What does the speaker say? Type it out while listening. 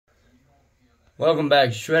Welcome back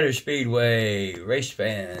to Shredder Speedway, race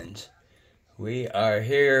fans. We are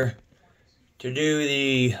here to do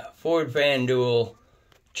the Ford FanDuel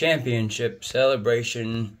Championship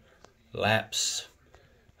Celebration laps.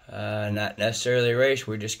 Not necessarily a race,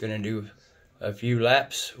 we're just going to do a few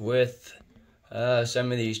laps with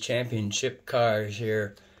some of these championship cars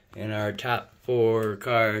here in our top 4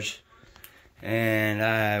 cars. And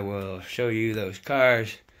I will show you those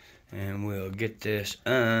cars and we'll get this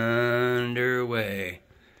underway.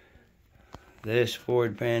 This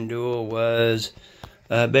Ford FanDuel was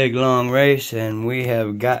a big long race, and we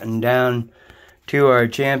have gotten down to our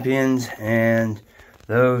champions, and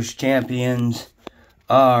those champions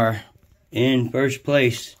are, in first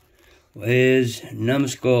place is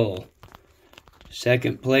Numbskull.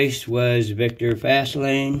 Second place was Victor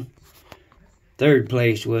Fastlane. Third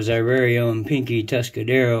place was our very own Pinky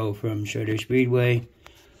Tuscadero from Shredder Speedway.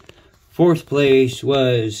 Fourth place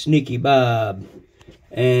was Sneaky Bob.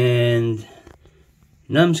 And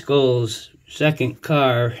Numbskull's second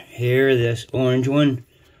car here, this orange one,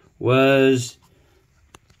 was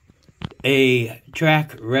a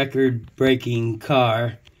track record breaking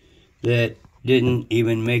car that didn't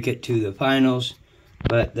even make it to the finals.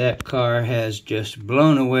 But that car has just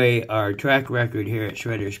blown away our track record here at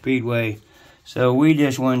Shredder Speedway. So we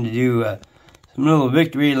just wanted to do some little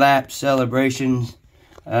victory lap celebrations.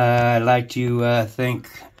 I'd like to thank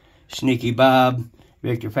Sneaky Bob,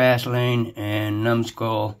 Victor Fastlane, and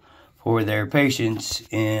Numbskull for their patience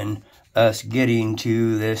in us getting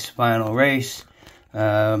to this final race.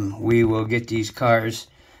 We will get these cars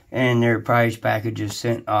and their prize packages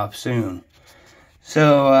sent off soon.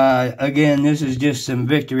 So, again, this is just some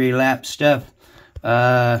victory lap stuff.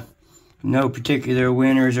 No particular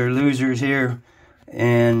winners or losers here.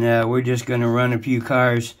 And we're just going to run a few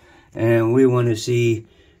cars. And we want to see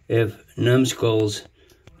if Numbskull's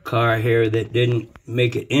car here that didn't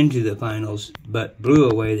make it into the finals but blew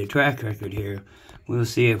away the track record here, we'll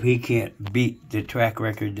see if he can't beat the track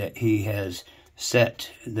record that he has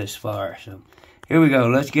set this far. So here we go.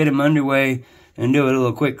 Let's get him underway and do a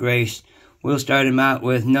little quick race. We'll start him out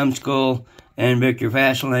with Numbskull and Victor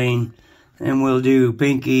Fastlane, and we'll do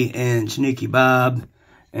Pinky and Sneaky Bob,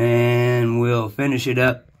 and we'll finish it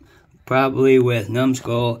up probably with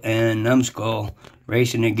Numbskull and Numbskull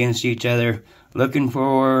racing against each other, looking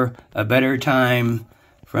for a better time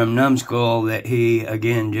from Numbskull that he,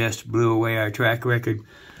 again, just blew away our track record.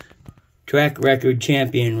 Track record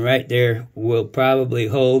champion right there will probably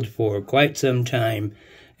hold for quite some time,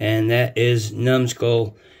 and that is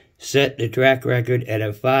Numbskull. Set the track record at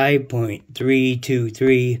a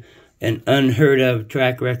 5.323, an unheard of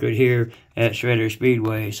track record here at Shredder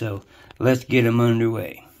Speedway. So let's get him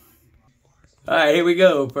underway. Alright, here we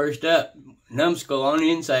go. First up, Numbskull on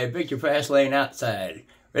the inside, Victor Fastlane outside.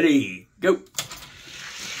 Ready, go.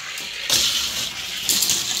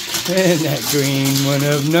 And that green one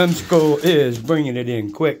of Numbskull is bringing it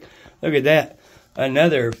in quick. Look at that.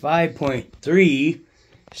 Another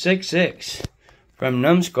 5.366 from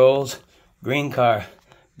Numbskull's green car.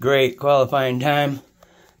 Great qualifying time.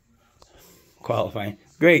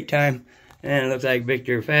 Great time. And it looks like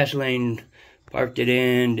Victor Fastlane parked it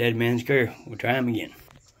in dead man's curve. We'll try him again.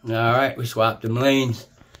 Alright, we swapped them lanes.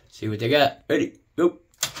 See what they got. Ready, go.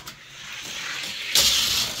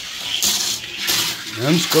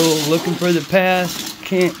 Numbskull looking for the pass.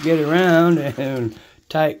 Can't get around. And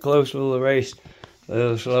tight, close little race. A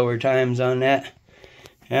little slower times on that.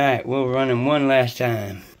 Alright, we'll run him one last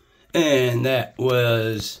time. And that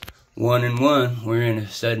was 1 and 1. We're in a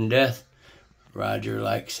sudden death. Roger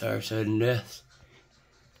likes our sudden deaths.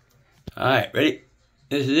 Alright, ready?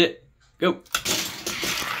 This is it. Go.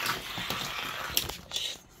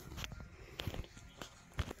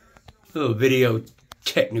 Little video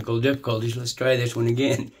technical difficulties. Let's try this one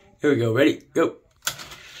again. Here we go. Ready? Go.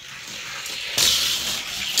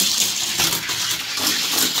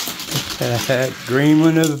 Green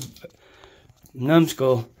one of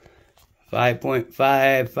Numbskull,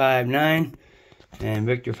 5.559, and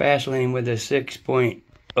Victor Fastlane with a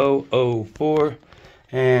 6.004,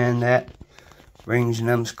 and that brings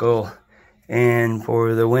Numbskull in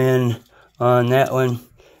for the win on that one.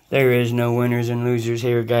 There is no winners and losers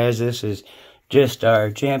here, guys. This is just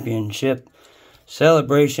our championship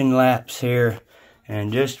celebration laps here,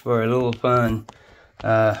 and just for a little fun,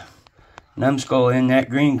 Numbskull in that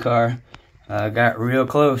green car got real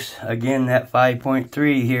close. Again, that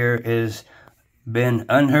 5.3 here has been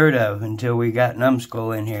unheard of until we got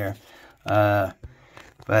Numbskull in here. But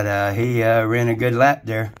he ran a good lap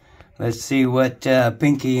there. Let's see what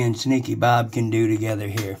Pinky and Sneaky Bob can do together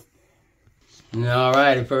here. All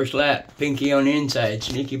right, first lap. Pinky on the inside,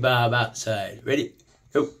 Sneaky Bob outside. Ready?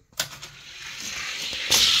 Go.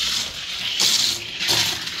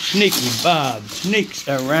 Sneaky Bob sneaks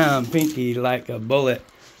around Pinky like a bullet.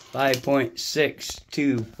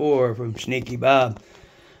 5.624 from Sneaky Bob.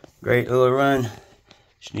 Great little run.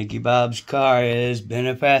 Sneaky Bob's car has been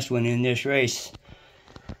a fast one in this race.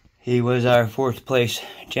 He was our 4th place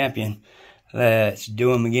champion. Let's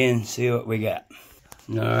do him again, see what we got.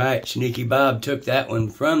 Alright, Sneaky Bob took that one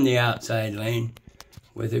from the outside lane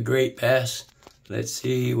with a great pass. Let's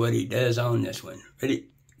see what he does on this one. Ready?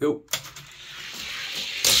 Go.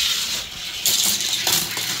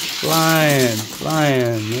 Flying.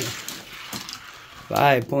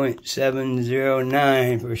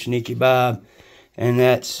 5.709 for Sneaky Bob. And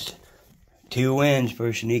that's 2 wins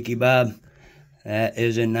for Sneaky Bob. That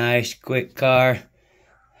is a nice, quick car.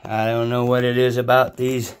 I don't know what it is about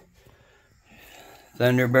these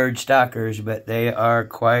Thunderbird stockers, but they are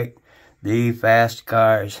quite the fast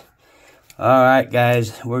cars. Alright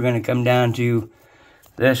guys, we're going to come down to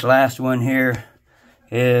this last one here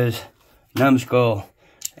is Numbskull.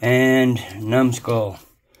 And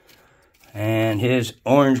his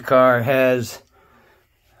orange car has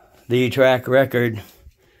the track record,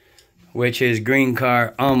 which his green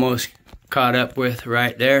car almost caught up with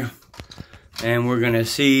right there. And we're gonna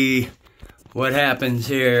see what happens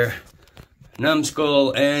here.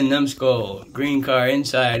 Numbskull and Numbskull. Green car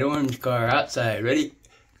inside, orange car outside. Ready?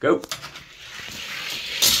 Go.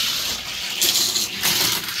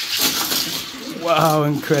 Wow,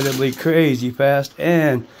 incredibly crazy fast.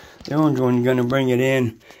 And the orange one gonna bring it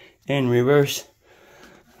in reverse.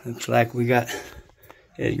 Looks like we got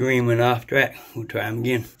his green one off track. We'll try him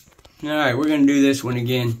again. Alright, we're gonna do this one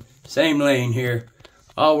again. Same lane here.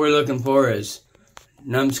 All we're looking for is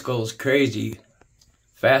Numbskull's crazy,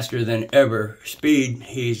 faster than ever speed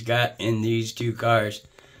he's got in these 2 cars.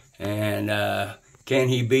 And can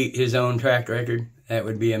he beat his own track record? That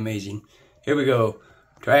would be amazing. Here we go.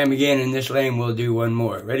 Try him again in this lane. We'll do one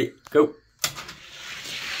more. Ready? Go.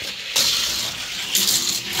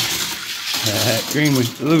 Green was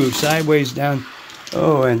blue, sideways down.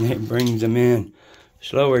 Oh, and it brings them in.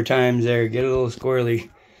 Slower times there. Get a little squirrely.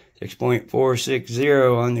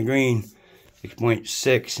 6.460 on the green.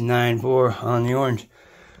 6.694 on the orange.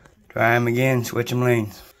 Try them again. Switch them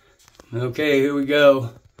lanes. Okay, here we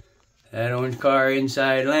go. That orange car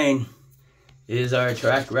inside lane is our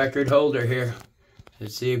track record holder here.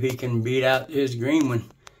 Let's see if he can beat out his green one.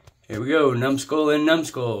 Here we go. Numbskull and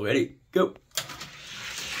Numbskull. Ready? Go.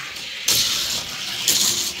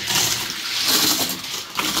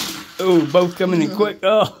 Oh, both coming in quick.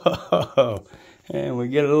 Oh, and we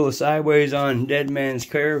get a little sideways on Dead Man's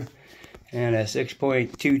Curve. And a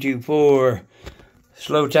 6.224.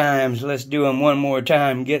 Slow times. Let's do them one more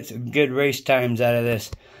time. Get some good race times out of this.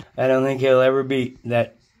 I don't think he'll ever beat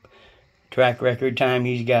that track record time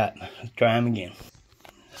he's got. Let's try him again.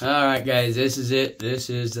 Alright guys, this is it. This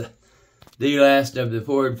is the last of the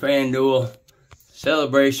Ford FanDuel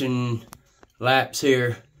celebration laps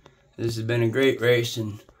here. This has been a great race,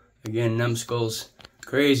 and again, Numbskull's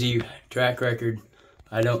crazy track record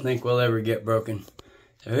I don't think will ever get broken.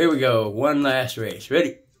 So here we go, one last race.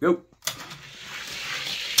 Ready? Go!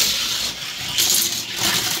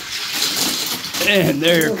 And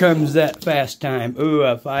there comes that fast time. Ooh,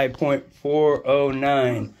 a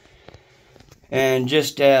 5.409. And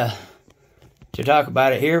just to talk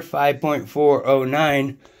about it here,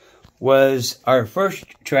 5.409 was our first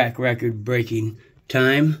track record breaking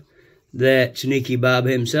time that Sneaky Bob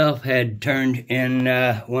himself had turned in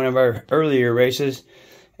one of our earlier races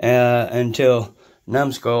until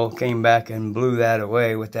Numbskull came back and blew that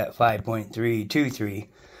away with that 5.323.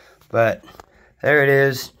 But there it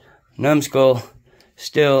is. Numbskull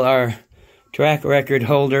still our track record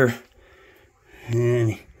holder.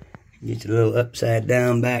 And gets a little upside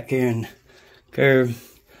down back here in the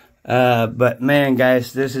curve. But man,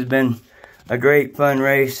 guys, this has been a great fun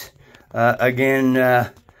race. Again,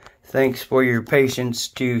 thanks for your patience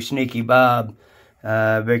to Sneaky Bob,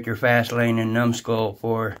 Victor Fastlane, and Numbskull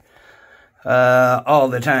for all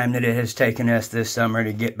the time that it has taken us this summer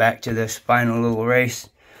to get back to this final little race.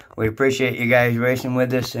 We appreciate you guys racing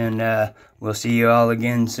with us, and we'll see you all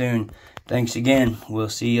again soon. Thanks again. We'll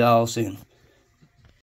see you all soon.